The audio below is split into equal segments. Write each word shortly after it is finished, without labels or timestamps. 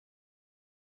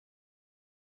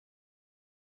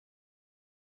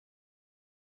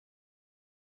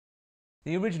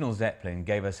The original Zeppelin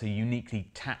gave us a uniquely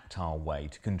tactile way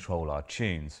to control our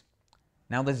tunes.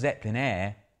 Now the Zeppelin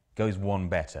Air goes one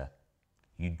better.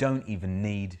 You don't even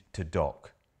need to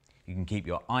dock. You can keep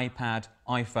your iPad,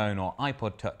 iPhone or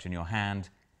iPod Touch in your hand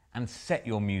and set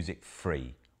your music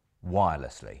free,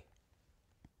 wirelessly.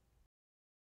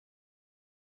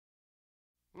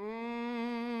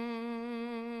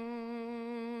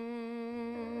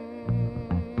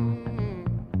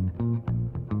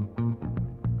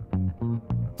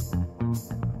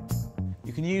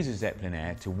 You can use a Zeppelin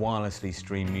Air to wirelessly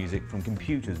stream music from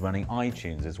computers running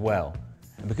iTunes as well.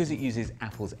 And because it uses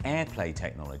Apple's AirPlay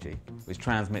technology, which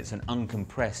transmits an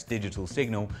uncompressed digital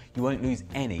signal, you won't lose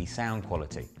any sound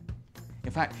quality.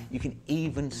 In fact, you can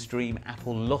even stream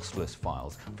Apple lossless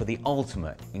files for the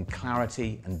ultimate in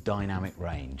clarity and dynamic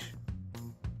range.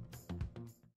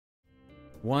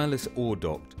 Wireless or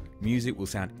docked, music will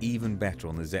sound even better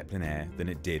on the Zeppelin Air than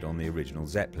it did on the original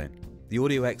Zeppelin. The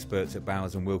audio experts at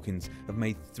Bowers & Wilkins have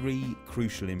made 3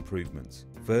 crucial improvements.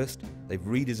 First, they've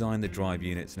redesigned the drive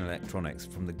units and electronics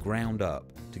from the ground up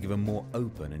to give a more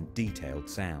open and detailed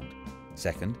sound.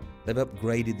 Second, they've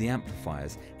upgraded the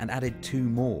amplifiers and added 2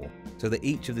 more, so that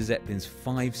each of the Zeppelin's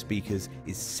 5 speakers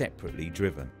is separately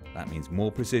driven. That means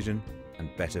more precision and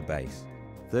better bass.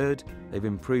 Third, they've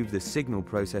improved the signal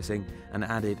processing and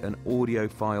added an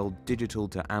audiophile digital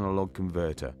to analog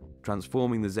converter,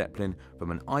 transforming the Zeppelin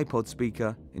from an iPod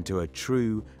speaker into a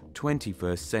true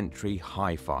 21st century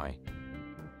hi-fi.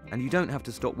 And you don't have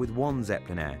to stop with one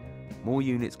Zeppelin Air. More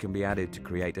units can be added to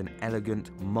create an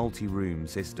elegant multi-room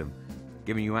system,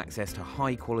 giving you access to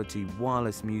high-quality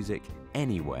wireless music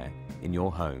anywhere in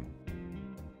your home.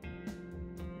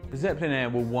 The Zeppelin Air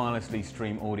will wirelessly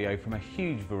stream audio from a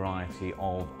huge variety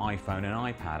of iPhone and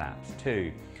iPad apps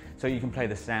too. So you can play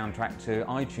the soundtrack to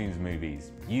iTunes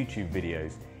movies, YouTube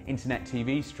videos, internet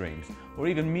TV streams, or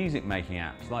even music making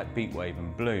apps like Beatwave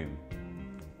and Bloom.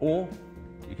 Or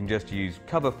you can just use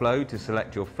CoverFlow to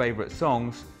select your favourite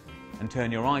songs and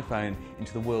turn your iPhone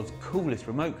into the world's coolest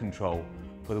remote control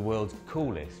for the world's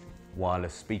coolest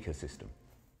wireless speaker system.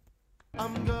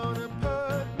 I'm gonna